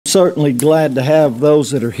Certainly glad to have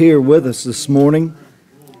those that are here with us this morning.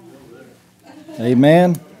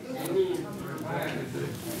 Amen.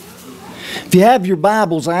 If you have your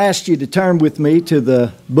Bibles, I ask you to turn with me to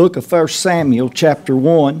the book of 1 Samuel chapter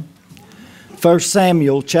 1. 1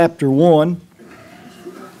 Samuel chapter 1.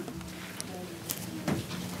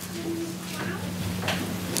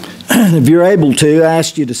 If you're able to, I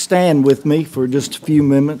ask you to stand with me for just a few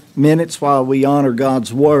minutes while we honor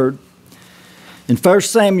God's Word. In 1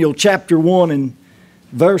 Samuel chapter 1 and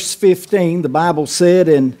verse 15, the Bible said,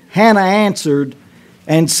 "And Hannah answered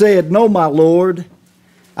and said, No, my Lord,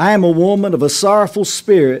 I am a woman of a sorrowful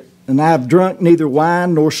spirit, and I have drunk neither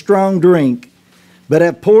wine nor strong drink, but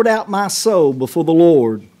have poured out my soul before the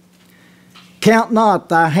Lord. Count not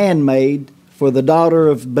thy handmaid for the daughter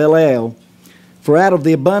of Belial, for out of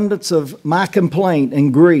the abundance of my complaint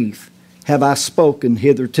and grief have I spoken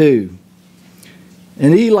hitherto."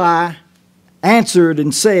 And Eli answered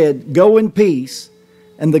and said, Go in peace,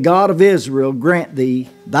 and the God of Israel grant thee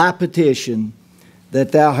thy petition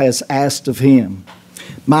that thou hast asked of him.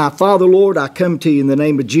 My Father, Lord, I come to you in the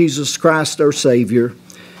name of Jesus Christ, our Savior.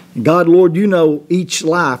 And God, Lord, you know each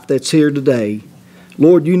life that's here today.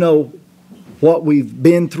 Lord, you know what we've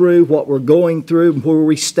been through, what we're going through, and where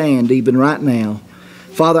we stand even right now.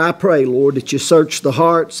 Father, I pray, Lord, that you search the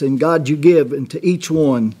hearts, and God, you give unto each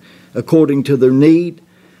one according to their need.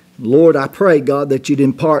 Lord, I pray, God, that you'd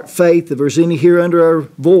impart faith. If there's any here under our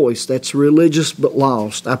voice that's religious but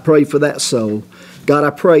lost, I pray for that soul. God,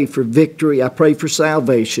 I pray for victory. I pray for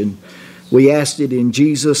salvation. We ask it in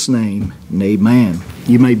Jesus' name, and amen.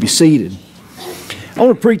 You may be seated. I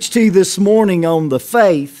want to preach to you this morning on the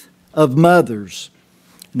faith of mothers.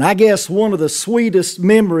 And I guess one of the sweetest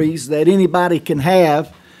memories that anybody can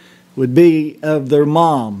have would be of their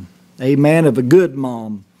mom. Amen, of a good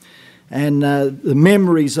mom. And the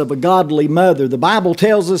memories of a godly mother. The Bible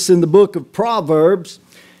tells us in the book of Proverbs,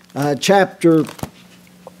 I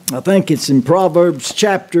think it's in Proverbs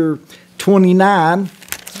chapter 29,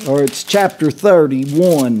 or it's chapter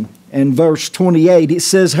 31 and verse 28. It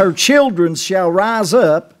says, Her children shall rise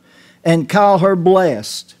up and call her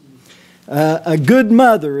blessed. A good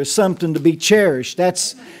mother is something to be cherished.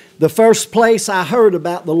 That's the first place I heard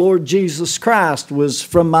about the Lord Jesus Christ was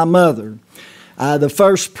from my mother. The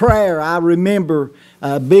first prayer I remember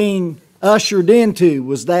being ushered into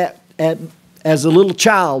was that as a little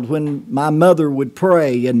child when my mother would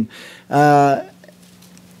pray. And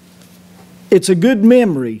it's a good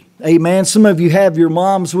memory. Amen. Some of you have your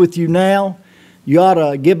moms with you now. You ought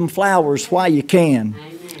to give them flowers while you can.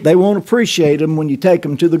 Amen. They won't appreciate them when you take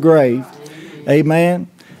them to the grave. Amen.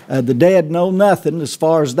 The dead know nothing as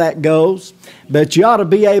far as that goes. But you ought to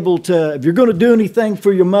be able to, if you're going to do anything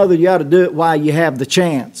for your mother, you ought to do it while you have the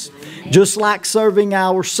chance. Just like serving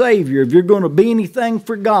our Savior. If you're going to be anything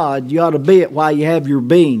for God, you ought to be it while you have your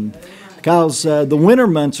being. Because the winter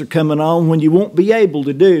months are coming on when you won't be able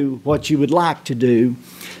to do what you would like to do.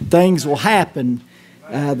 Things will happen.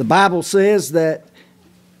 The Bible says that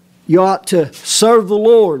you ought to serve the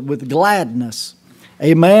Lord with gladness.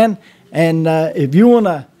 Amen. And if you want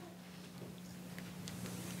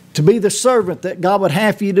to be the servant that God would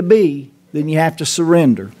have you to be, then you have to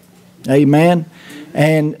surrender. Amen.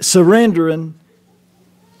 And surrendering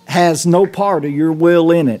has no part of your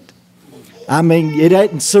will in it. I mean, it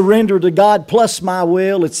ain't surrender to God plus my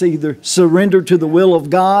will. It's either surrender to the will of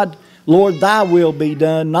God. Lord, thy will be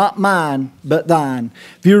done, not mine, but thine.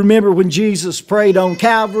 If you remember when Jesus prayed on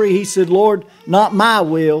Calvary, he said, Lord, not my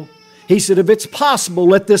will. He said, if it's possible,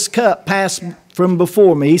 let this cup pass from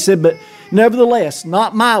before me. He said, but nevertheless,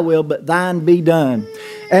 not my will, but thine be done.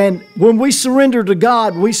 And when we surrender to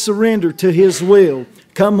God, we surrender to his will,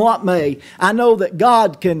 come what may. I know that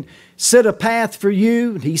God can set a path for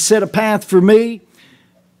you, and he set a path for me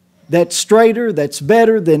that's straighter, that's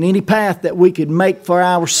better than any path that we could make for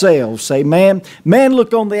ourselves. Amen. Man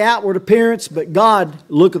look on the outward appearance, but God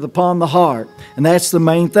looketh upon the heart. And that's the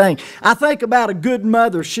main thing. I think about a good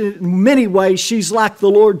mother. In many ways, she's like the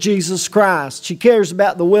Lord Jesus Christ. She cares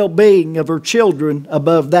about the well-being of her children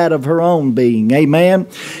above that of her own being. Amen.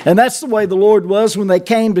 And that's the way the Lord was when they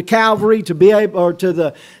came to Calvary to be able, or to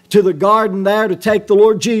the garden there to take the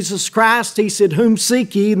Lord Jesus Christ. He said, Whom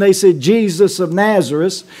seek ye? And they said, Jesus of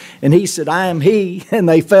Nazareth. And he said, I am he. And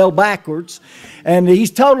they fell backwards. And he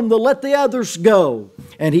told them to let the others go.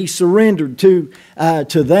 And he surrendered to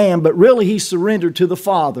them, but really he surrendered to the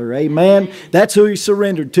Father. Amen. That's who he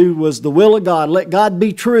surrendered to, was the will of God. Let God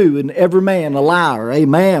be true and every man a liar.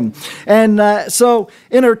 Amen. And so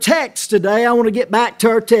in our text today, I want to get back to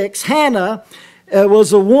our text. Hannah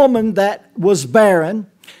was a woman that was barren.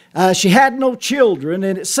 She had no children,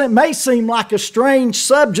 and it may seem like a strange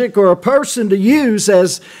subject or a person to use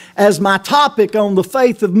as my topic on the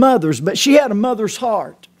faith of mothers, but she had a mother's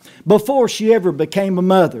heart before she ever became a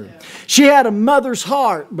mother. She had a mother's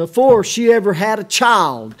heart before she ever had a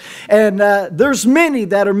child. And there's many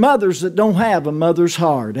that are mothers that don't have a mother's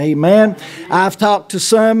heart. Amen. I've talked to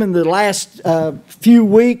some in the last few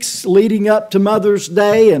weeks leading up to Mother's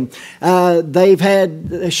Day, and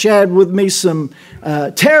they've shared with me some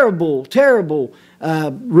terrible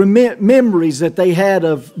memories that they had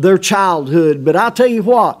of their childhood. But I'll tell you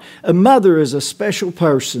what, a mother is a special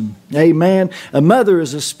person. Amen. A mother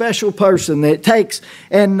is a special person that takes,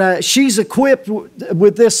 and she's equipped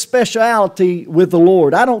with this speciality with the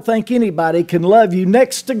Lord. I don't think anybody can love you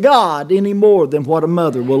next to God any more than what a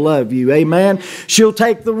mother will love you. Amen. She'll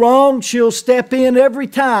take the wrong. She'll step in every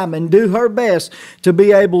time and do her best to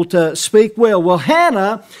be able to speak well. Well,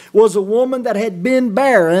 Hannah was a woman that had been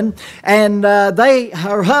barren, and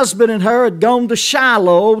her husband and her had gone to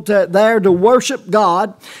Shiloh there to worship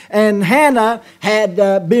God. And Hannah had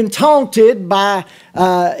been taunted by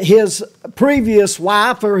his previous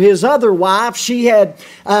wife, or his other wife. She had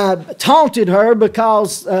taunted her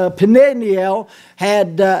because Peninnah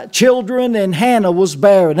had children and Hannah was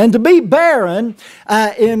barren. And to be barren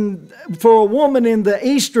for a woman in the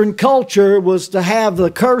Eastern culture was to have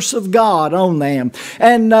the curse of God on them.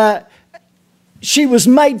 And she was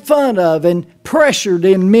made fun of and pressured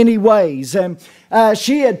in many ways. And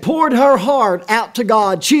she had poured her heart out to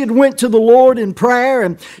God. She had went to the Lord in prayer,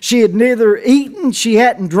 and she had neither eaten, she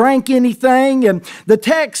hadn't drank anything. And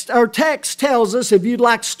our text tells us, if you'd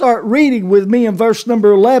like to start reading with me in verse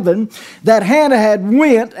number 11, that Hannah had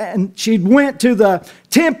went to the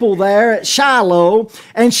temple there at Shiloh,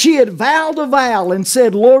 and she had vowed a vow and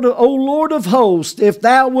said, Lord, O Lord of hosts, if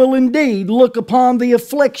thou wilt indeed look upon the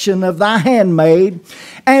affliction of thy handmaid,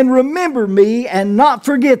 and remember me, and not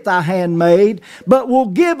forget thy handmaid, but will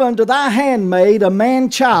give unto thy handmaid a man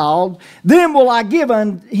child, then will I give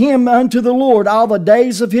him unto the Lord all the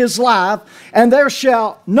days of his life, and there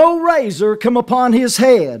shall no razor come upon his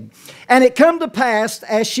head. And it come to pass,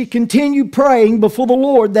 as she continued praying before the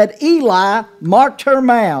Lord, that Eli marked her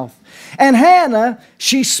mouth. And Hannah,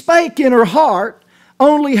 she spake in her heart,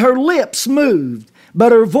 only her lips moved,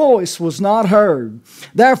 but her voice was not heard.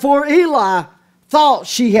 Therefore Eli thought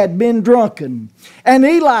she had been drunken. And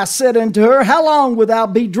Eli said unto her, How long wilt thou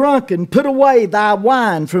be drunken? Put away thy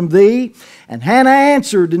wine from thee. And Hannah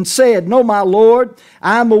answered and said, No, my Lord,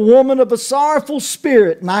 I am a woman of a sorrowful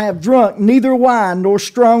spirit, and I have drunk neither wine nor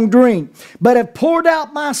strong drink, but have poured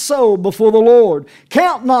out my soul before the Lord.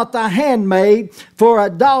 Count not thy handmaid for a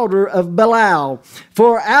daughter of Belial,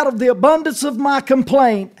 for out of the abundance of my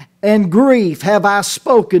complaint and grief have I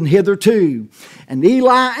spoken hitherto. And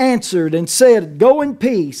Eli answered and said, Go in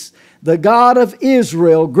peace. The God of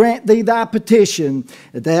Israel grant thee thy petition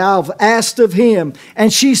that thou hast asked of him.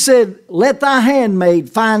 And she said, Let thy handmaid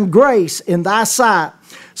find grace in thy sight.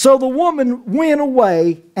 So the woman went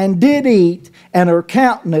away and did eat, and her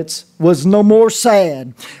countenance was no more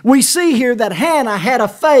sad. We see here that Hannah had a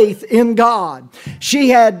faith in God. She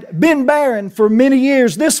had been barren for many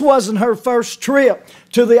years. This wasn't her first trip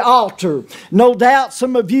to the altar. No doubt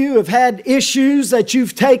some of you have had issues that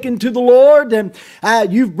you've taken to the Lord, and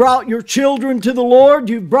you've brought your children to the Lord.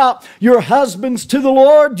 You've brought your husbands to the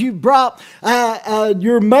Lord. You've brought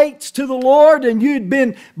your mates to the Lord, and you'd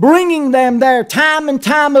been bringing them there time and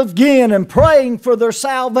time again and praying for their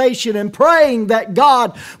salvation and praying that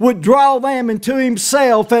God would draw them into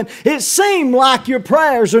Himself. And it seemed like your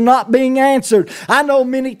prayers are not being answered. I know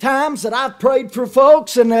many times that I've prayed for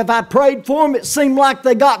folks, and if I prayed for them, it seemed like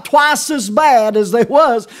they got twice as bad as they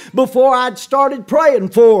was before I'd started praying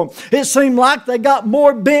for them. It seemed like they got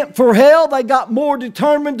more bent for hell. They got more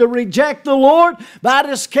determined to reject the Lord. But I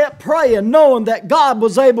just kept praying, knowing that God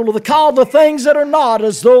was able to call the things that are not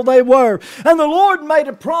as though they were. And the Lord made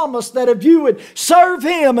a promise that if you would serve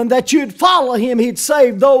Him and that you'd follow Him, He'd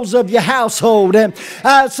save those of your household. And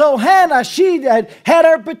so Hannah, she had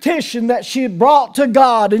her petition that she had brought to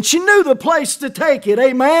God, and she knew the place to take it.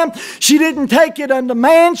 Amen. She didn't take it unto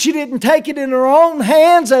man. She didn't take it in her own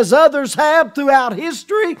hands as others have throughout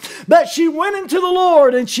history, but she went into the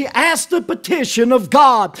Lord and she asked a petition of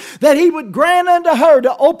God that He would grant unto her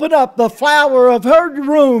to open up the flower of her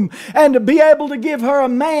room and to be able to give her a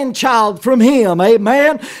man child from Him.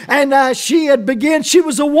 Amen. And she she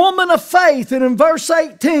was a woman of faith. And in verse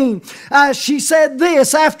 18, she said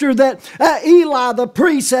this after that Eli the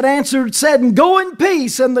priest had answered, said, "Go in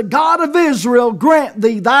peace, and the God of Israel grant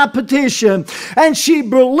thee thy petition." And she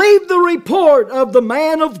believed the report of the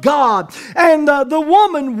man of God. And the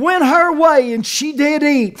woman went her way, and she did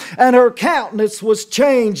eat, and her countenance was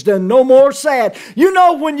changed, and no more sad. You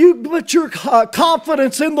know, when you put your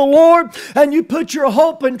confidence in the Lord, and you put your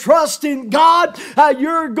hope and trust in God,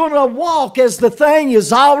 you're going to walk as the thing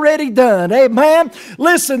is already done. Amen.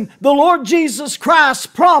 Listen, the Lord Jesus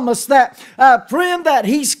Christ promised that, friend, that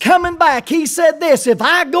He's coming back. He said this, "If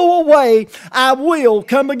I go away, I will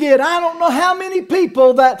come again." I don't know how many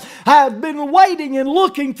people that have been waiting and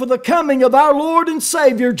looking for the coming of our Lord and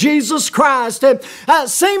Savior, Jesus Christ. And it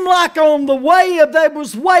seemed like on the way of they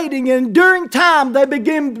was waiting, and during time they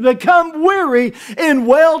began to become weary in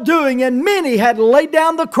well-doing, and many had laid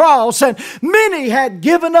down the cross, and many had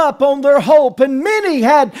given up on their hope, and many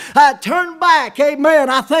had turned back. Amen.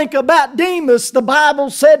 I think about Demas. The Bible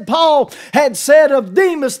said, Paul had said of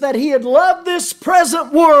Demas that he had loved this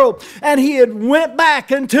present world, and he had went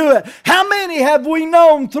back into it. How many have we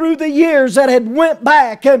known through the years that had went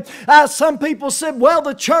back? And some people said, "Well,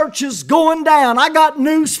 the church is going down." I got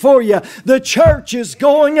news for you. The church is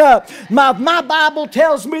going up. My Bible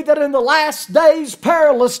tells me that in the last days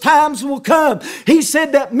perilous times will come. He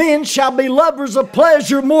said that men shall be lovers of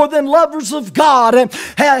pleasure more than lovers of God.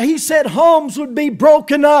 And he said homes would be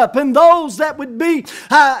broken up, and those that would be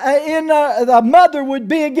the mother would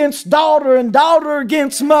be against daughter, and daughter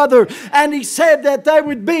against mother. And he said that there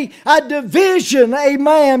would be a division.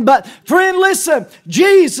 Amen. But friend, listen,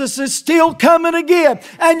 Jesus is still coming again,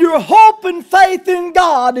 and your hope and faith in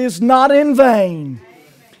God is not in vain.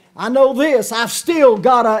 I know this, I've still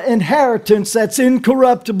got an inheritance that's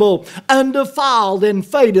incorruptible, undefiled, and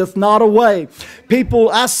fadeth not away. People,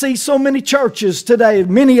 I see so many churches today,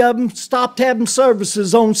 many of them stopped having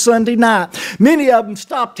services on Sunday night. Many of them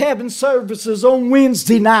stopped having services on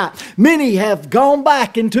Wednesday night. Many have gone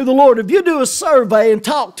back into the Lord. If you do a survey and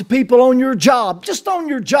talk to people on your job, just on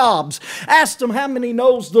your jobs, ask them how many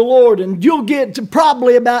knows the Lord, and you'll get to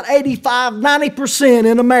probably about 85-90%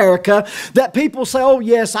 in America that people say, "Oh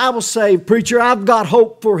yes, I was saved, preacher. I've got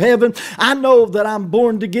hope for heaven. I know that I'm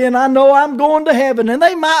born again. I know I'm going to heaven." And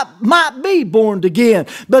they might be born again,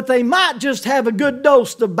 but they might just have a good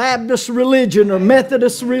dose of Baptist religion or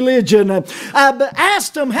Methodist religion. But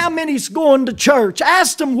ask them how many's going to church.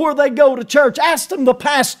 Ask them where they go to church. Ask them the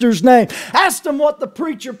pastor's name. Ask them what the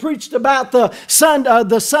preacher preached about the Sunday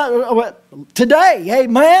today.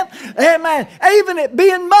 Amen. Amen. Even it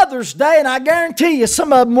being Mother's Day, and I guarantee you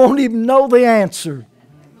some of them won't even know the answer.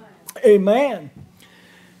 Amen.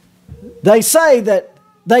 They say the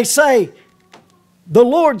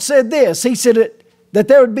Lord said this. He said that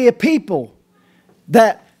there would be a people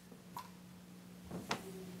that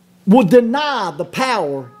would deny the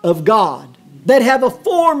power of God. They'd have a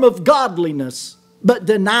form of godliness, but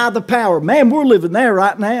deny the power. Man, we're living there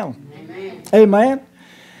right now. Amen. Amen.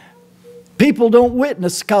 People don't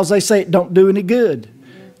witness because they say it don't do any good.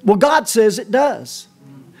 Well, God says it does.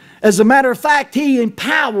 As a matter of fact, He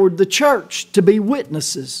empowered the church to be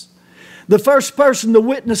witnesses. The first person to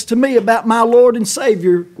witness to me about my Lord and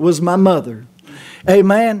Savior was my mother.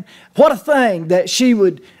 Amen. What a thing that she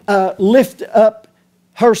would lift up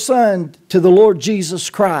her son to the Lord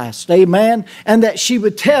Jesus Christ. Amen. And that she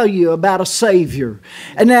would tell you about a Savior.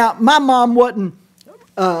 And now, my mom wasn't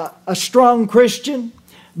a strong Christian,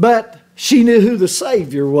 but she knew who the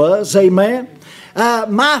Savior was. Amen.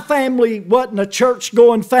 My family wasn't a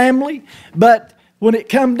church-going family, but when it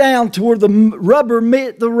come down to where the rubber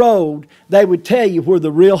met the road, they would tell you where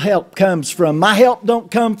the real help comes from. My help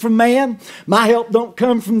don't come from man. My help don't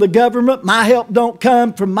come from the government. My help don't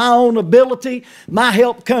come from my own ability. My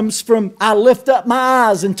help comes from, I lift up my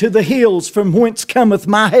eyes into the hills from whence cometh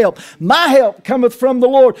my help. My help cometh from the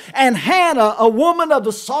Lord. And Hannah, a woman of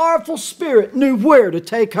a sorrowful spirit, knew where to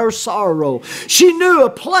take her sorrow. She knew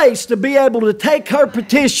a place to be able to take her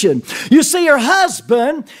petition. You see, her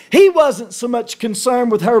husband, he wasn't so much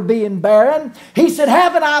concerned with her being barren. He said,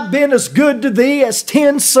 "Haven't I been as good to thee as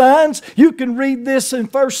 10 sons?" You can read this in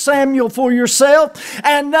 1 Samuel for yourself.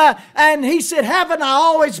 And he said, "Haven't I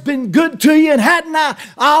always been good to you? And hadn't I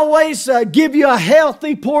always give you a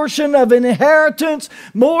healthy portion of an inheritance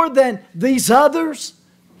more than these others?"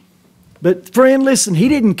 But friend, listen, he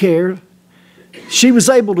didn't care. She was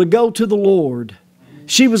able to go to the Lord.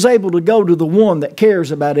 she was able to go to the one that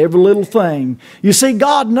cares about every little thing. You see,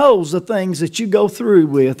 God knows the things that you go through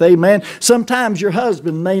with. Amen. Sometimes your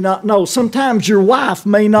husband may not know. Sometimes your wife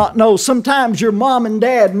may not know. Sometimes your mom and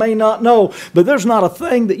dad may not know. But there's not a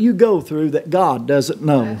thing that you go through that God doesn't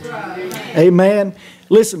know. Amen.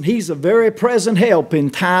 Listen, He's a very present help in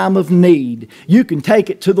time of need. You can take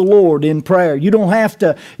it to the Lord in prayer. You don't have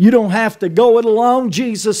to go it alone.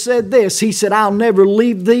 Jesus said this. He said, I'll never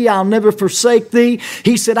leave thee. I'll never forsake thee.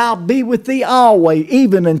 He said, I'll be with thee always,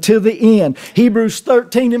 even until the end. Hebrews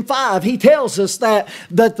 13:5, He tells us that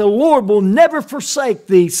the Lord will never forsake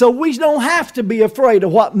thee. So we don't have to be afraid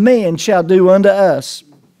of what man shall do unto us.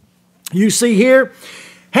 You see here,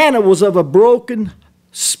 Hannah was of a broken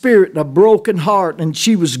spirit and a broken heart, and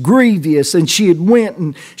she was grievous, and she had went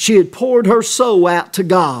and she had poured her soul out to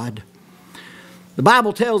God. The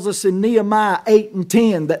Bible tells us in Nehemiah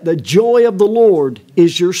 8:10 that the joy of the Lord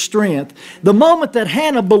is your strength. The moment that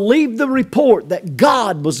Hannah believed the report that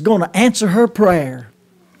God was going to answer her prayer,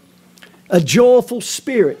 a joyful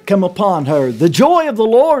spirit come upon her. The joy of the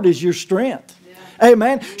Lord is your strength.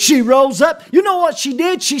 Amen. She rose up. You know what she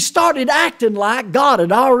did? She started acting like God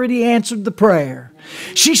had already answered the prayer.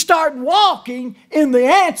 She started walking in the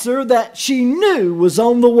answer that she knew was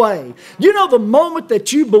on the way. You know, the moment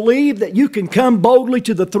that you believe that you can come boldly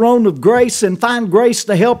to the throne of grace and find grace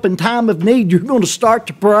to help in time of need, you're going to start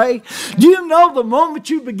to pray. Do you know the moment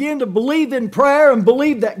you begin to believe in prayer and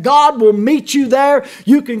believe that God will meet you there,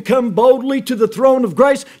 you can come boldly to the throne of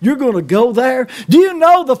grace, you're going to go there? Do you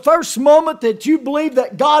know the first moment that you believe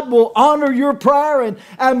that God will honor your prayer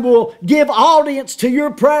and will give audience to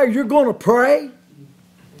your prayer, you're going to pray?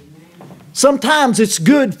 Sometimes it's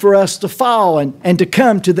good for us to fall and to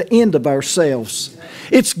come to the end of ourselves.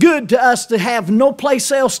 It's good to us to have no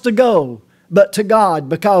place else to go but to God,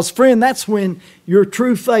 because, friend, that's when your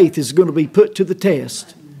true faith is going to be put to the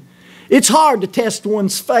test. It's hard to test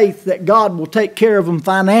one's faith that God will take care of them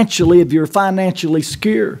financially if you're financially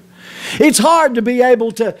secure. It's hard to be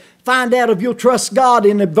able to find out if you'll trust God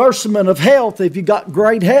in adversity of health if you got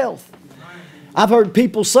great health. I've heard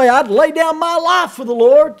people say, I'd lay down my life for the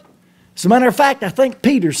Lord. As a matter of fact, I think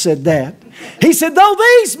Peter said that. He said, though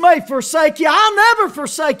these may forsake you, I'll never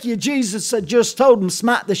forsake you. Jesus had just told him,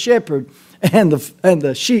 smite the shepherd, and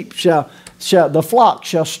the sheep the flock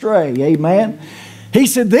shall stray. Amen. He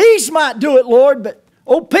said, these might do it, Lord, but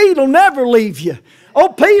old Pete will never leave you.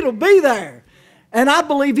 Old Pete will be there. And I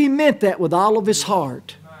believe he meant that with all of his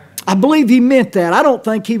heart. I believe he meant that. I don't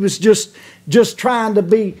think he was just trying to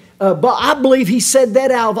be... but I believe he said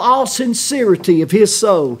that out of all sincerity of his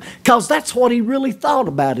soul, because that's what he really thought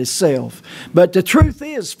about himself. But the truth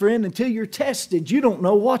is, friend, until you're tested, you don't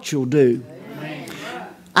know what you'll do. Amen.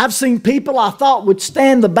 I've seen people I thought would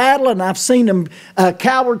stand the battle, and I've seen them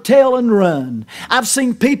coward tail and run. I've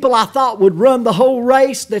seen people I thought would run the whole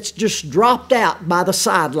race that's just dropped out by the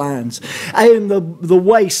sidelines and the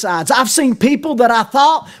waysides. I've seen people that I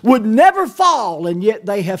thought would never fall, and yet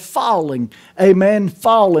they have fallen, amen,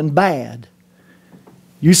 fallen bad.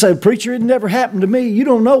 You say, preacher, it never happened to me. You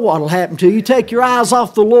don't know what will happen to you. You take your eyes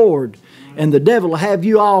off the Lord, and the devil will have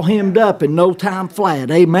you all hemmed up in no time flat.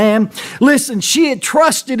 Amen. Listen, she had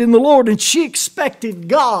trusted in the Lord, and she expected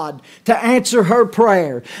God to answer her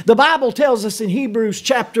prayer. The Bible tells us in Hebrews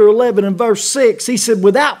chapter 11 and verse 6, he said,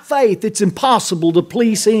 without faith it's impossible to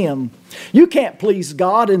please Him. You can't please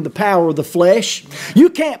God in the power of the flesh. You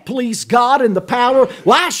can't please God in the power.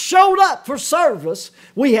 Well, I showed up for service.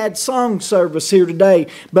 We had song service here today,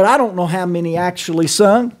 but I don't know how many actually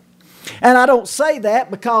sung. And I don't say that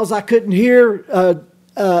because I couldn't hear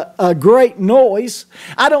a great noise.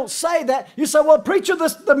 I don't say that. You say, well, preacher,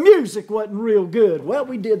 the music wasn't real good. Well,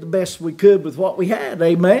 we did the best we could with what we had.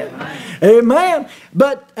 Amen. Amen.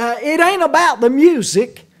 But it ain't about the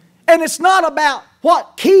music, and it's not about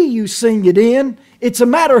what key you sing it in. It's a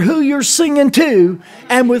matter who you're singing to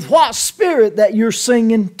and with what spirit that you're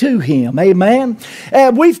singing to Him. Amen.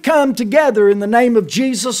 We've come together in the name of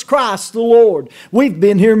Jesus Christ the Lord. We've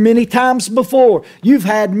been here many times before. You've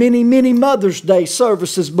had many, many Mother's Day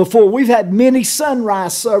services before. We've had many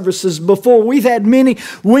sunrise services before. We've had many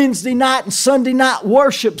Wednesday night and Sunday night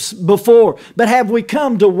worships before. But have we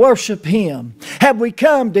come to worship Him? Have we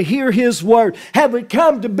come to hear His Word? Have we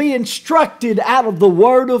come to be instructed out of the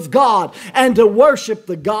Word of God and to worship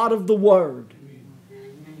the God of the Word?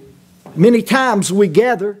 Many times we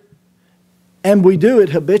gather, and we do it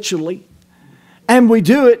habitually, and we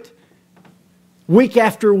do it week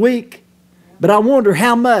after week, but I wonder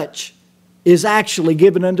how much is actually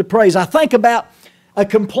given unto praise. I think about a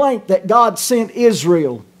complaint that God sent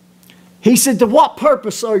Israel. He said, to what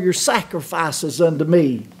purpose are your sacrifices unto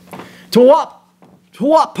me? To what To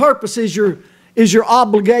what purpose is your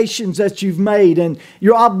obligations that you've made, and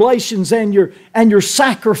your oblations and your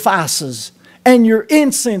sacrifices and your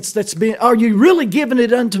incense that's been? Are you really giving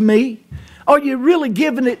it unto me? Are you really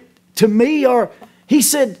giving it to me? Or he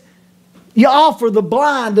said, you offer the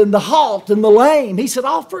blind and the halt and the lame. He said,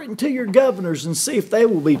 offer it unto your governors and see if they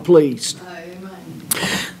will be pleased. Amen.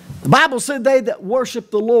 The Bible said they that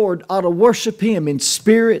worship the Lord ought to worship Him in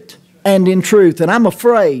spirit and in truth. And I'm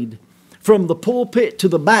afraid from the pulpit to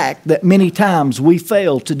the back that many times we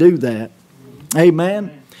fail to do that.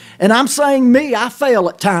 Amen. And I'm saying I fail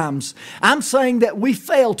at times. I'm saying that we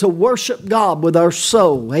fail to worship God with our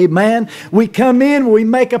soul. Amen. We come in, we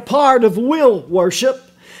make a part of will worship,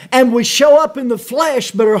 and we show up in the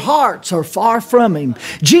flesh, but our hearts are far from Him.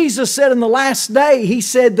 Jesus said in the last day, He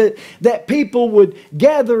said that people would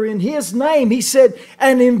gather in His name. He said,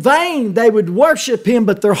 and in vain they would worship Him,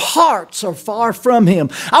 but their hearts are far from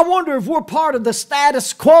Him. I wonder if we're part of the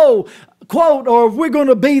status quo, or if we're going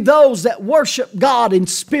to be those that worship God in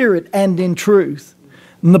spirit and in truth.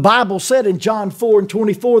 And the Bible said in John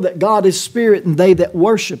 4:24 that God is spirit, and they that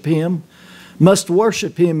worship Him must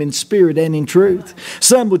worship Him in spirit and in truth.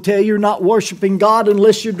 Some would tell you you're not worshiping God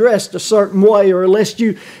unless you're dressed a certain way, or unless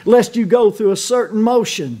you go through a certain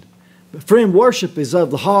motion. But friend, worship is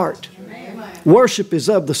of the heart. Amen. Worship is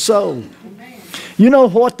of the soul. Amen. You know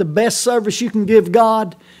what the best service you can give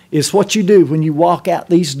God is what you do when you walk out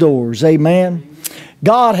these doors. Amen.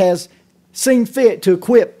 God has seen fit to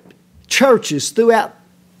equip churches throughout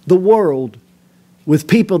the world with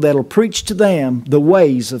people that will preach to them the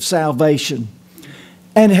ways of salvation.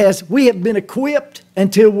 And we have been equipped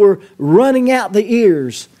until we're running out the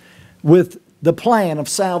ears with the plan of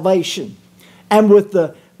salvation and with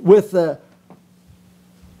the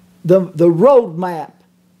roadmap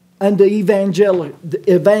unto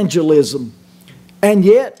evangelism. And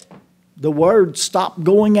yet, the word stopped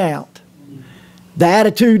going out. The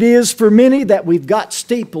attitude is for many that we've got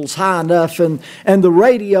steeples high enough, and the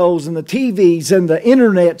radios and the TVs and the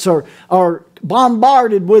internets are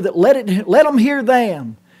bombarded with it. Let them hear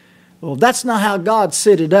them. Well, that's not how God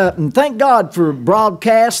set it up. And thank God for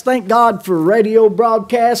broadcasts. Thank God for radio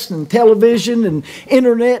broadcasts and television and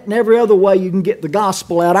internet and every other way you can get the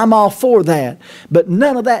gospel out. I'm all for that. But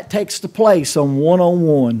none of that takes the place on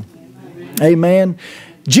one-on-one. Amen.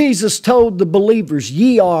 Jesus told the believers,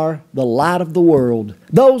 ye are the light of the world.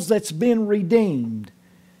 Those that's been redeemed.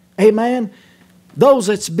 Amen. Those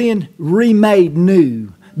that's been remade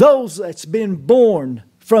new. Those that's been born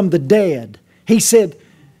from the dead. He said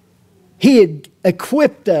He had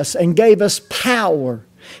equipped us and gave us power.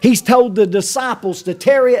 He's told the disciples to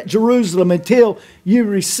tarry at Jerusalem until you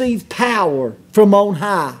receive power from on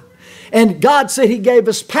high. And God said He gave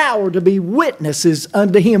us power to be witnesses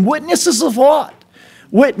unto Him. Witnesses of what?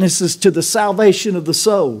 Witnesses to the salvation of the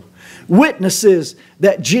soul. Witnesses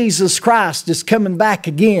that Jesus Christ is coming back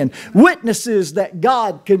again. Witnesses that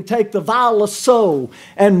God can take the vilest soul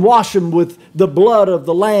and wash them with the blood of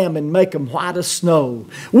the Lamb and make them white as snow.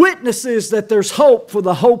 Witnesses that there's hope for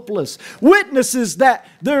the hopeless. Witnesses that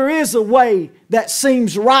there is a way that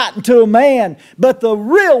seems right unto a man, but the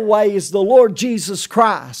real way is the Lord Jesus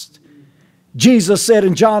Christ. Jesus said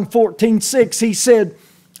in John 14:6, He said,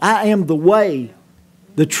 I am the way,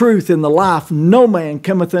 the truth, and the life. No man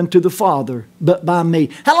cometh unto the Father but by me.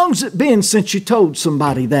 How long has it been since you told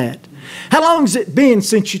somebody that? How long has it been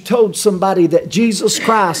since you told somebody that Jesus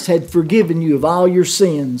Christ had forgiven you of all your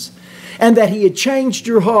sins and that He had changed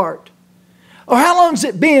your heart? Or how long has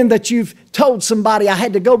it been that you've told somebody, I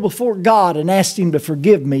had to go before God and ask Him to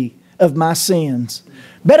forgive me of my sins?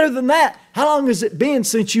 Better than that, how long has it been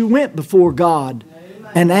since you went before God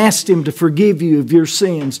and asked Him to forgive you of your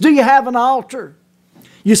sins? Do you have an altar?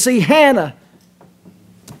 You see, Hannah,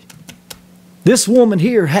 this woman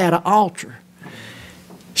here had an altar.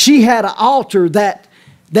 She had an altar that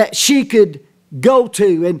she could go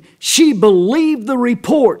to, and she believed the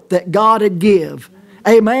report that God had give.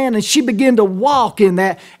 Amen. And she began to walk in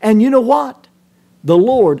that. And you know what? The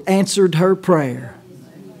Lord answered her prayer.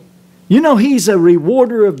 You know He's a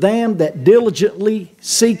rewarder of them that diligently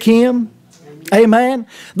seek Him. Amen.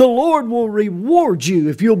 The Lord will reward you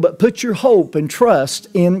if you'll but put your hope and trust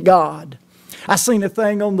in God. I seen a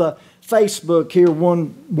thing on the Facebook here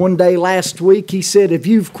one day last week. He said, if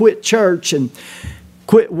you've quit church and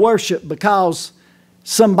quit worship because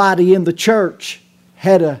somebody in the church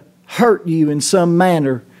had hurt you in some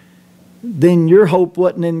manner, then your hope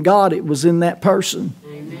wasn't in God, it was in that person.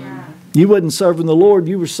 Amen. You wasn't serving the Lord,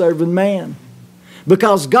 you were serving man.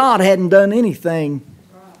 Because God hadn't done anything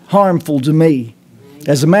harmful to me.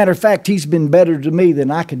 As a matter of fact, He's been better to me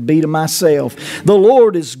than I could be to myself. The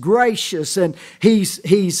Lord is gracious, and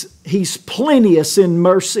He's plenteous in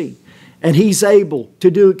mercy. And He's able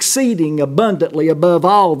to do exceeding abundantly above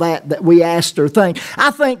all that we asked or think.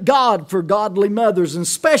 I thank God for godly mothers, and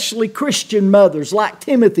especially Christian mothers like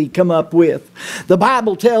Timothy come up with. The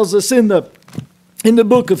Bible tells us in the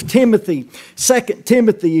book of Timothy, 2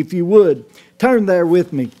 Timothy, if you would, turn there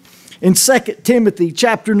with me. In 2 Timothy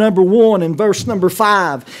chapter number 1 and verse number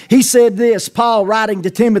 5, he said this, Paul writing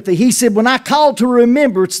to Timothy, he said, when I call to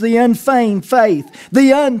remembrance the unfeigned faith,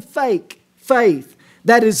 the unfake faith,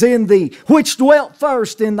 that is in thee, which dwelt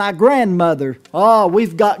first in thy grandmother. Oh,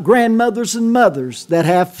 we've got grandmothers and mothers that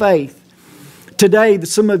have faith. Today,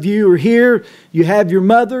 some of you are here. You have your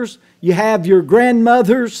mothers. You have your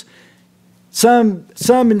grandmothers. Some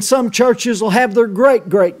in some churches will have their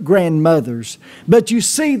great-great-grandmothers. But you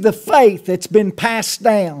see the faith that's been passed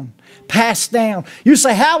down. Passed down. You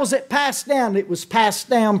say, how was it passed down? It was passed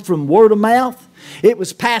down from word of mouth. It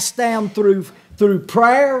was passed down through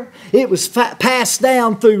prayer. It was passed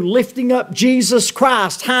down through lifting up Jesus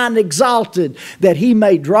Christ high and exalted, that He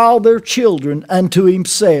may draw their children unto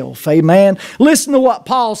Himself. Amen. Listen to what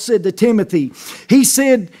Paul said to Timothy. He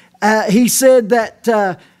said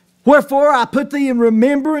that, wherefore I put thee in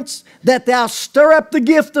remembrance, that thou stir up the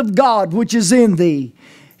gift of God which is in thee.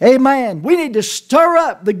 Amen. We need to stir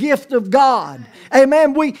up the gift of God.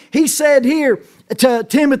 Amen. He said here to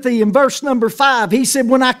Timothy in verse number 5, he said,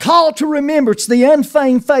 when I call to remembrance the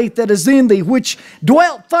unfeigned faith that is in thee, which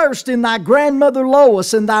dwelt first in thy grandmother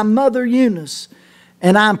Lois and thy mother Eunice,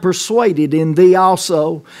 and I'm persuaded in thee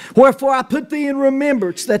also. Wherefore I put thee in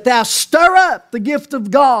remembrance, that thou stir up the gift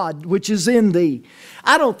of God which is in thee.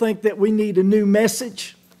 I don't think that we need a new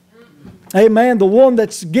message. Amen. The one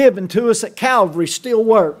that's given to us at Calvary still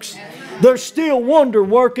works. There's still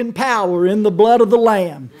wonder-working power in the blood of the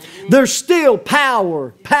Lamb. There's still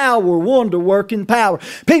power, wonder-working power.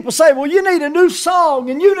 People say, well, you need a new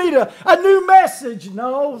song and you need a new message.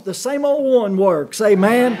 No, the same old one works.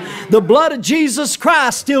 Amen. The blood of Jesus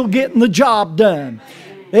Christ still getting the job done.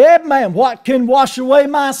 Amen. What can wash away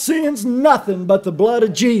my sins? Nothing but the blood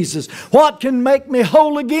of Jesus. What can make me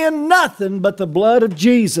whole again? Nothing but the blood of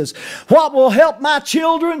Jesus. What will help my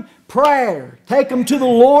children? Prayer. Take them to the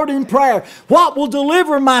Lord in prayer. What will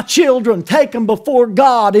deliver my children? Take them before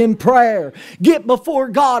God in prayer. Get before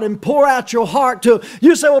God and pour out your heart to Him.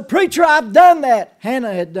 You say, well, preacher, I've done that.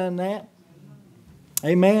 Hannah had done that.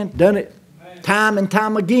 Amen. Done it time and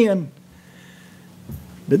time again.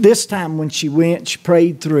 But this time when she went, she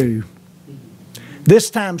prayed through. This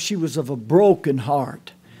time she was of a broken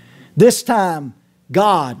heart. This time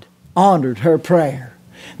God honored her prayer.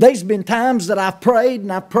 There's been times that I've prayed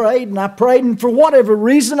and I've prayed and I've prayed, and for whatever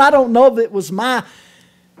reason, I don't know if it was my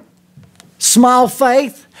small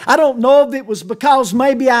faith. I don't know if it was because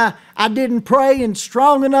maybe I didn't pray in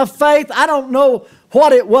strong enough faith. I don't know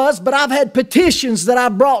what it was, but I've had petitions that I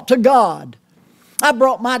brought to God. I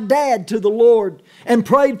brought my dad to the Lord and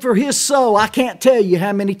prayed for his soul. I can't tell you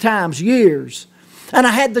how many times, years. And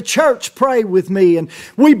I had the church pray with me, and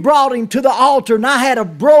we brought him to the altar, and I had a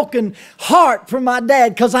broken heart for my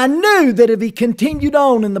dad, because I knew that if he continued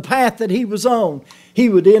on in the path that he was on, he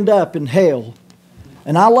would end up in hell.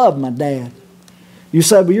 And I love my dad. You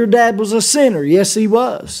say, well, your dad was a sinner. Yes, he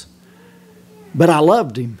was. But I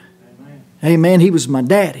loved him. Amen. He was my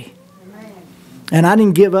daddy. And I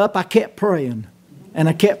didn't give up. I kept praying. And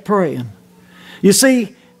I kept praying. You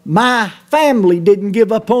see, my family didn't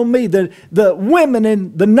give up on me. The women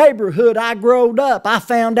in the neighborhood I growed up, I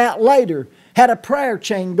found out later, had a prayer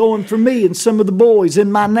chain going for me and some of the boys in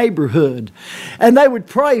my neighborhood. And they would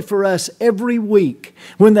pray for us every week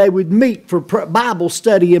when they would meet for Bible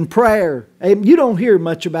study and prayer. You don't hear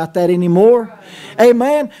much about that anymore.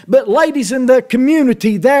 Amen. But ladies in the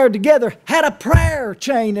community there together had a prayer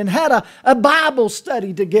chain and had a Bible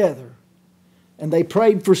study together. And they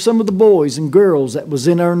prayed for some of the boys and girls that was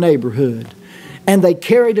in our neighborhood. And they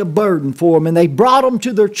carried a burden for them. And they brought them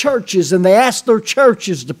to their churches. And they asked their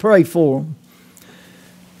churches to pray for them.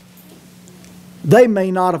 They may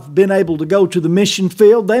not have been able to go to the mission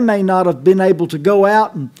field. They may not have been able to go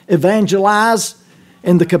out and evangelize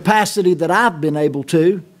in the capacity that I've been able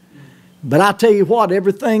to. But I tell you what,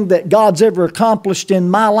 everything that God's ever accomplished in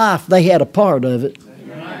my life, they had a part of it.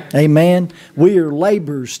 Amen. Amen. We are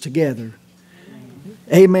laborers together.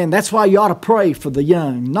 Amen. That's why you ought to pray for the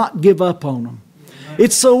young, not give up on them.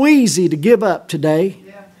 It's so easy to give up today.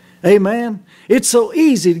 Amen. It's so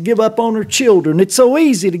easy to give up on our children. It's so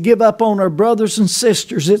easy to give up on our brothers and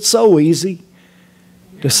sisters. It's so easy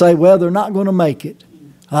to say, well, they're not going to make it.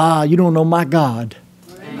 Ah, you don't know my God.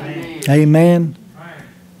 Amen. Amen.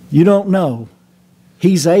 You don't know.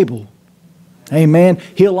 He's able. Amen.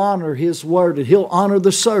 He'll honor His word, and He'll honor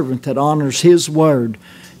the servant that honors His word.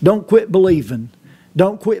 Don't quit believing.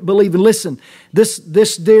 Don't quit believing. Listen,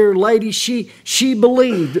 this dear lady, she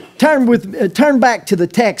believed. Turn back to the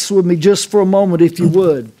text with me just for a moment, if you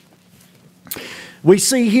would. We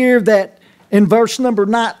see here that in verse number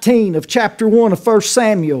 19 of chapter 1 of 1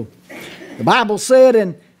 Samuel, the Bible said,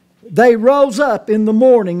 and they rose up in the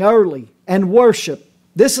morning early and worshiped.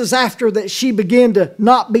 This is after that she began to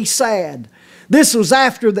not be sad. This was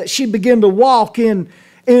after that she began to walk in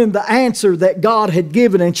the answer that God had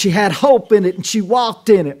given, and she had hope in it, and she walked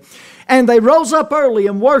in it. And they rose up early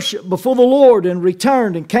and worshiped before the Lord, and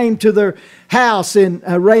returned and came to their house in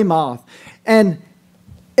Ramoth. And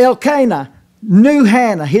Elkanah knew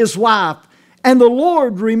Hannah, his wife, and the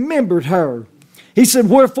Lord remembered her. He said,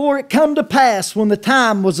 wherefore it come to pass when the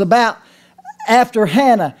time was about after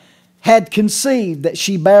Hannah had conceived that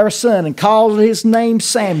she bare a son, and called his name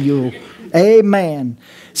Samuel. Amen.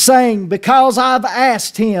 Saying, because I've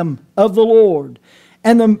asked him of the Lord.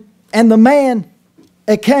 And the man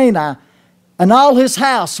Elkanah and all his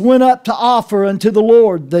house went up to offer unto the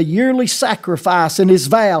Lord the yearly sacrifice and his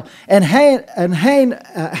vow. And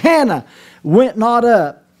Hannah went not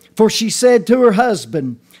up, for she said to her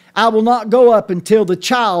husband, I will not go up until the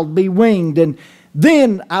child be weaned, and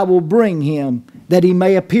then I will bring him, that he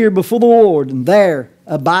may appear before the Lord, and there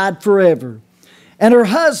abide forever. And her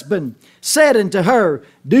husband said unto her,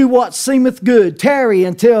 do what seemeth good, tarry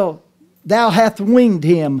until thou hast weaned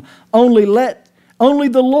him. Only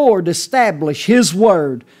the Lord establish His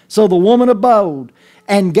word. So the woman abode,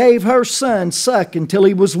 and gave her son suck until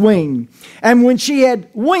he was weaned. And when she had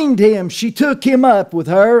weaned him, she took him up with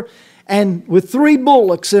her, and with 3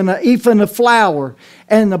 bullocks and an ephah of flour,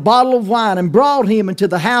 and a bottle of wine, and brought him into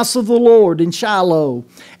the house of the Lord in Shiloh.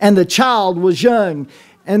 And the child was young.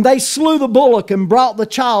 And they slew the bullock and brought the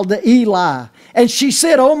child to Eli. And she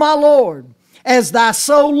said, O my Lord, as thy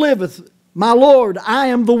soul liveth, my Lord, I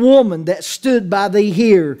am the woman that stood by thee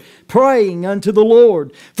here, praying unto the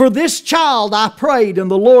Lord. For this child I prayed,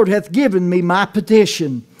 and the Lord hath given me my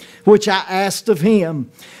petition, which I asked of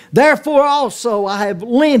Him. Therefore also I have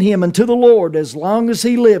lent him unto the Lord. As long as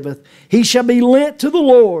he liveth, he shall be lent to the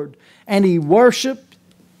Lord. And he worshiped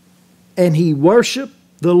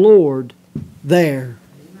the Lord there.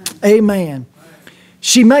 Amen.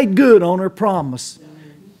 She made good on her promise.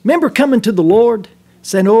 Remember coming to the Lord,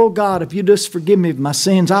 saying, oh God, if you just forgive me of my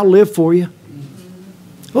sins, I'll live for you.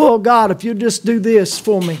 Oh God, if you just do this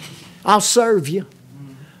for me, I'll serve you.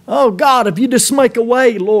 Oh God, if you just make a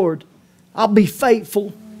way, Lord, I'll be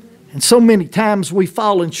faithful. And so many times we've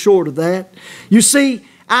fallen short of that. You see,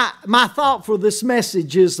 my thought for this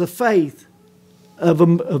message is the faith of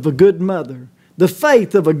a good mother. The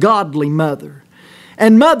faith of a godly mother.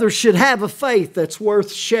 And mothers should have a faith that's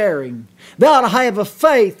worth sharing. They ought to have a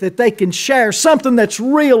faith that they can share, something that's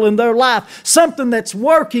real in their life, something that's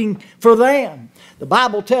working for them. The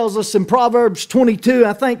Bible tells us in Proverbs 22,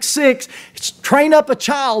 I think 6, train up a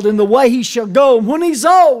child in the way he shall go, and when he's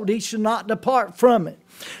old, he shall not depart from it.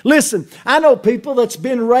 Listen, I know people that's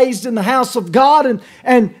been raised in the house of God,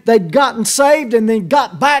 and they've gotten saved and then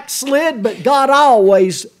got backslid, but God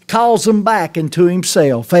always calls them back into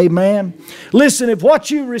Himself. Amen. Listen, if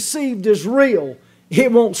what you received is real, it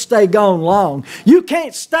won't stay gone long. You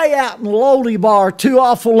can't stay out in Lowly Bar too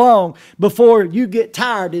awful long before you get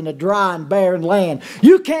tired in a dry and barren land.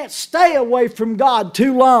 You can't stay away from God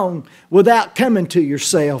too long without coming to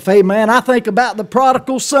yourself. Amen. I think about the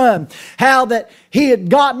prodigal son, how that he had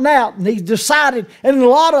gotten out and he decided, and a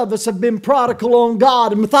lot of us have been prodigal on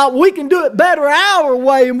God and we thought we can do it better our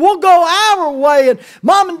way and we'll go our way and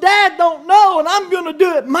mom and dad don't know and I'm going to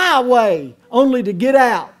do it my way, only to get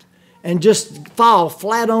out and just fall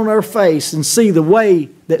flat on our face and see the way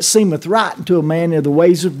that seemeth right unto a man are the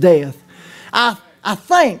ways of death. I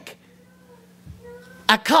think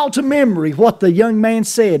I call to memory what the young man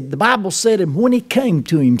said. The Bible said him when he came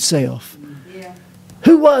to himself. Yeah.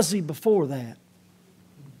 Who was he before that?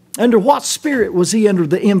 Under what spirit was he under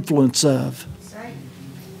the influence of?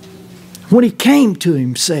 When he came to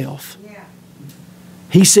himself,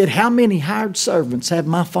 he said, how many hired servants have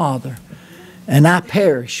my father? And I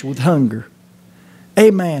perish with hunger.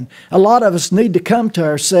 Amen. A lot of us need to come to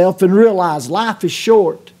ourselves and realize life is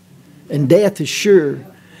short and death is sure.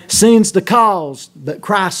 Sin's the cause, but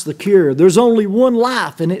Christ's the cure. There's only one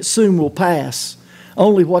life and it soon will pass.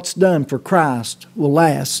 Only what's done for Christ will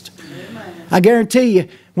last. Amen. I guarantee you,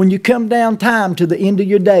 when you come down time to the end of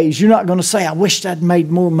your days, you're not going to say, I wished I'd made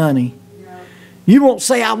more money. No. You won't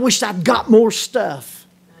say, I wished I'd got more stuff.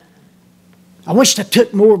 I wished I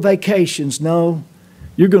took more vacations. No.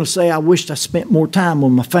 You're going to say, I wished I spent more time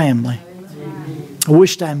with my family. I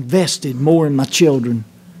wished I invested more in my children.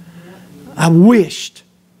 I wished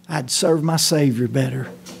I'd served my Savior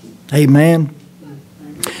better. Amen.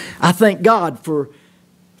 I thank God for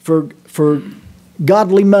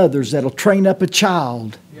godly mothers that'll train up a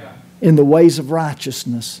child in the ways of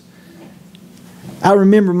righteousness. I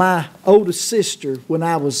remember my oldest sister when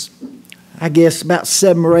I was, I guess, about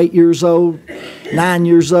 7 or 8 years old, 9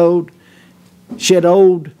 years old. She had an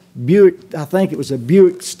old Buick, I think it was a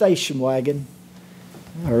Buick station wagon,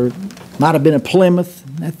 or might have been a Plymouth.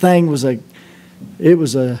 That thing was a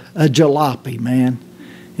jalopy, man.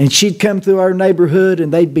 And she'd come through our neighborhood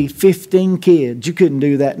and they'd be 15 kids. You couldn't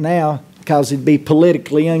do that now because it'd be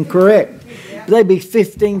politically incorrect. But they'd be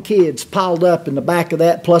 15 kids piled up in the back of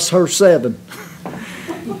that plus her 7.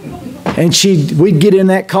 And we'd get in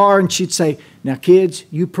that car and she'd say, now kids,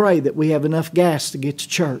 you pray that we have enough gas to get to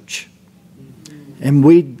church.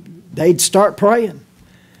 And they'd start praying.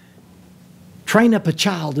 Train up a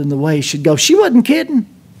child in the way he should go. She wasn't kidding.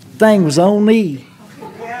 Thing was on E.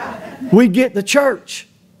 We'd get to church.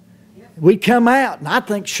 We'd come out, and I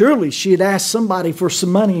think surely she'd ask somebody for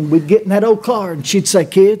some money, and we'd get in that old car, and she'd say,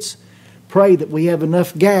 kids, pray that we have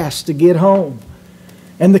enough gas to get home.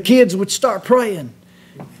 And the kids would start praying.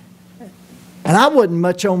 And I wasn't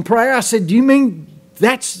much on prayer. I said, do you mean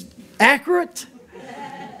that's accurate?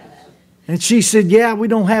 And she said, yeah, we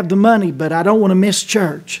don't have the money, but I don't want to miss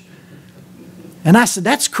church. And I said,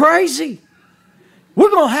 that's crazy.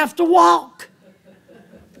 We're going to have to walk.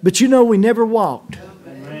 But you know, we never walked.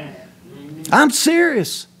 I'm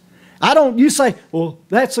serious. You say, well,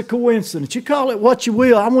 that's a coincidence. You call it what you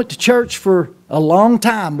will. I went to church for a long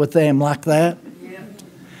time with them like that.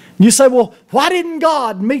 You say, well, why didn't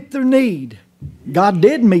God meet their need? God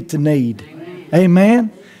did meet the need.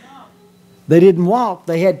 Amen. They didn't walk.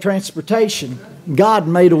 They had transportation. God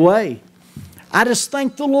made a way. I just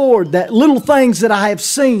thank the Lord that little things that I have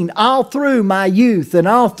seen all through my youth and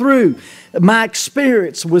all through my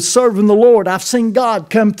experience with serving the Lord. I've seen God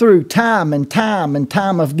come through time and time and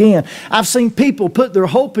time again. I've seen people put their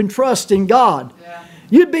hope and trust in God.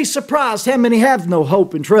 You'd be surprised how many have no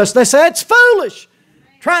hope and trust. They say, that's foolish.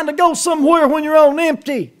 Trying to go somewhere when you're on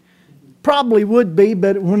empty. Probably would be,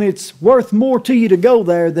 but when it's worth more to you to go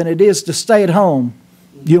there than it is to stay at home,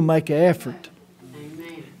 you'll make an effort.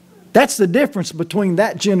 That's the difference between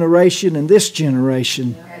that generation and this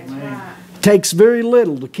generation. It takes very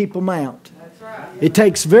little to keep them out. It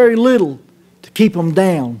takes very little to keep them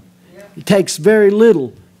down. It takes very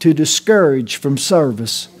little to discourage from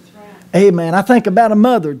service. Amen. I think about a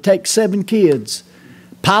mother who'd take 7 kids,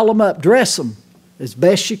 pile them up, dress them as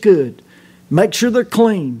best she could, make sure they're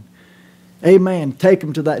clean. Amen. Take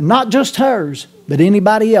them to that. Not just hers, but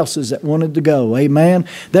anybody else's that wanted to go. Amen.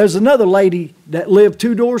 There's another lady that lived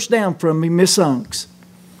 2 doors down from me, Miss Unks.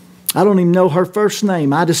 I don't even know her first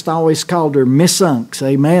name. I just always called her Miss Unks.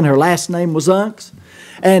 Amen. Her last name was Unks.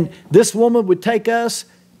 And this woman would take us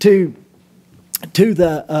to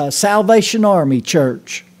the Salvation Army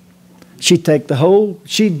church. She'd get the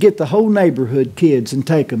whole neighborhood kids and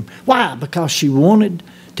take them. Why? Because she wanted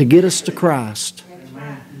to get us to Christ.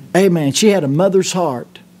 Amen. She had a mother's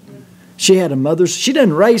heart. She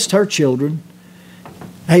didn't raise her children.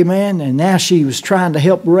 Amen. And now she was trying to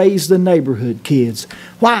help raise the neighborhood kids.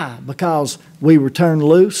 Why? Because we were turned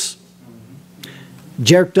loose,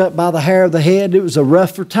 jerked up by the hair of the head. It was a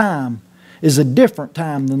rougher time. It's a different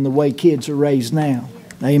time than the way kids are raised now.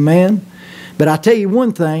 Amen. But I tell you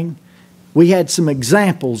one thing, we had some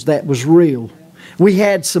examples that was real. We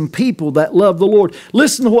had some people that loved the Lord.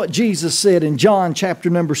 Listen to what Jesus said in John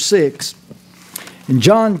chapter number 6. In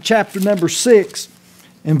John chapter number 6,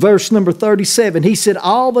 in verse number 37, He said,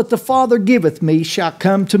 all that the Father giveth me shall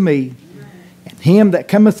come to me, and him that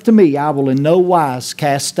cometh to me I will in no wise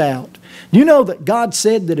cast out. Do you know that God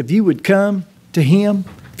said that if you would come to Him,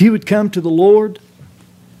 if you would come to the Lord,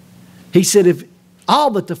 He said, if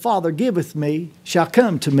all that the Father giveth me shall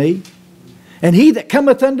come to me, and he that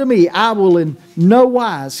cometh unto me, I will in no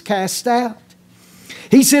wise cast out.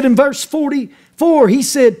 He said in verse 44, He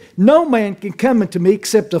said, no man can come unto me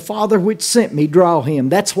except the Father which sent me draw him.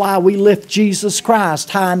 That's why we lift Jesus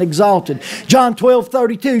Christ high and exalted. John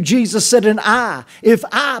 12:32, Jesus said, and I, if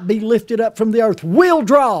I be lifted up from the earth, will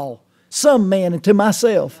draw some man unto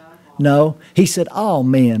myself. No, He said all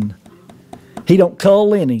men. He don't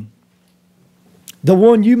cull any. The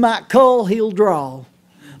one you might cull, He'll draw.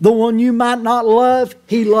 The one you might not love,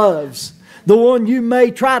 He loves. The one you may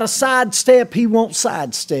try to sidestep, He won't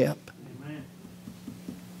sidestep. Amen.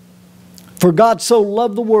 For God so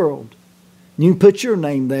loved the world. You can put your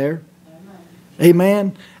name there.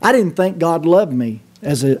 Amen. I didn't think God loved me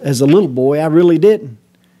as a little boy. I really didn't.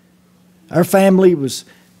 Our family was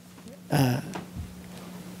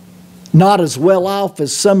not as well off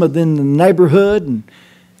as some of them in the neighborhood, and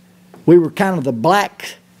we were kind of the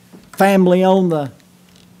black family on the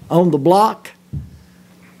block.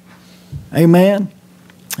 Amen.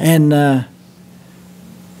 And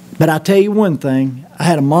but I tell you one thing, I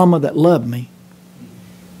had a mama that loved me.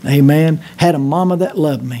 Amen. Had a mama that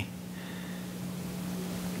loved me.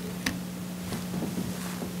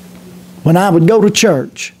 When I would go to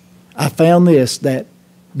church, I found this, that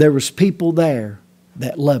there was people there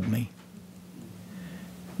that loved me.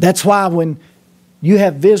 That's why when you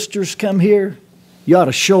have visitors come here, you ought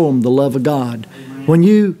to show them the love of God. Amen. When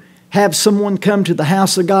you have someone come to the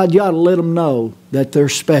house of God, you ought to let them know that they're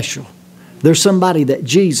special. They're somebody that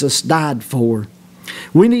Jesus died for.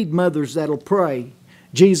 We need mothers that'll pray.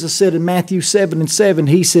 Jesus said in Matthew 7:7,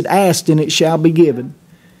 He said, ask and it shall be given.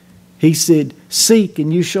 He said, seek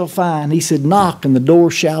and you shall find. He said, knock and the door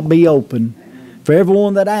shall be open. For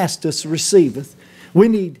everyone that asked us receiveth. We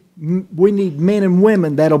need men and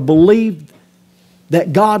women that'll believe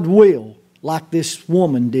that God will, like this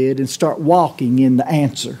woman did, and start walking in the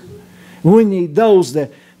answer. We need those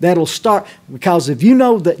that'll start, because if you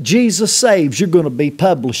know that Jesus saves, you're going to be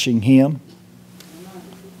publishing Him.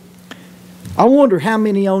 I wonder how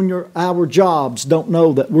many on our jobs don't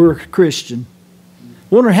know that we're a Christian.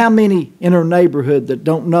 I wonder how many in our neighborhood that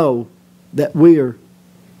don't know that we are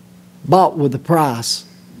bought with a price,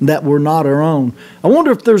 and that we're not our own. I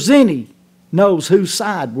wonder if there's any knows whose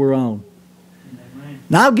side we're on.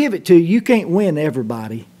 Now I'll give it to you. You can't win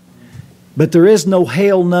everybody. But there is no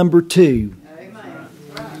hell number 2.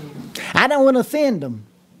 I don't want to offend them.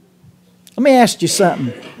 Let me ask you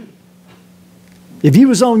something. If you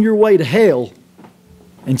was on your way to hell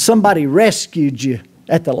and somebody rescued you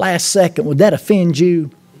at the last second, would that offend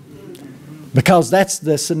you? Because that's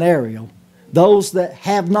the scenario. Those that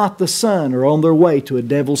have not the Son are on their way to a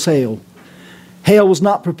devil's hell. Hell was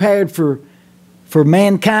not prepared for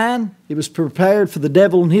mankind. It was prepared for the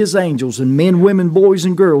devil and his angels. And men, women, boys,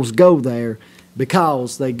 and girls go there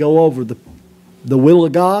because they go over the will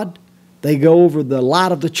of God. They go over the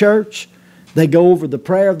light of the church. They go over the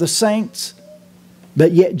prayer of the saints.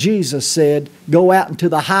 But yet Jesus said, go out into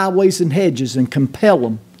the highways and hedges and compel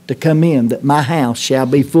them to come in, that my house shall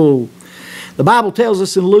be full. The Bible tells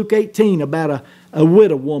us in Luke 18 about a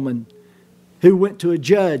widow woman who went to a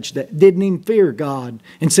judge that didn't even fear God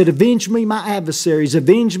and said, avenge me my adversaries,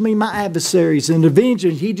 avenge me my adversaries, and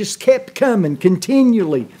avenging. He just kept coming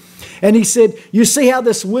continually. And he said, you see how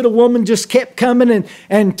this widow woman just kept coming and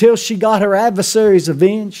until she got her adversaries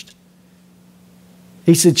avenged?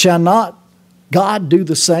 He said, shall not God do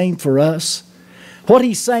the same for us? What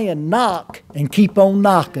He's saying, knock and keep on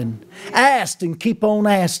knocking. Ask and keep on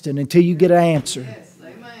asking until you get an answer. Yes,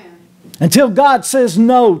 amen. Until God says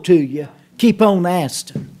no to you, keep on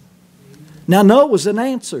asking. Now, no was an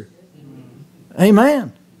answer.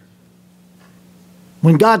 Amen.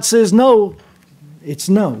 When God says no, it's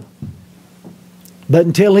no. But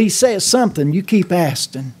until He says something, you keep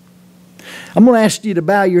asking. I'm going to ask you to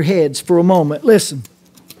bow your heads for a moment. Listen.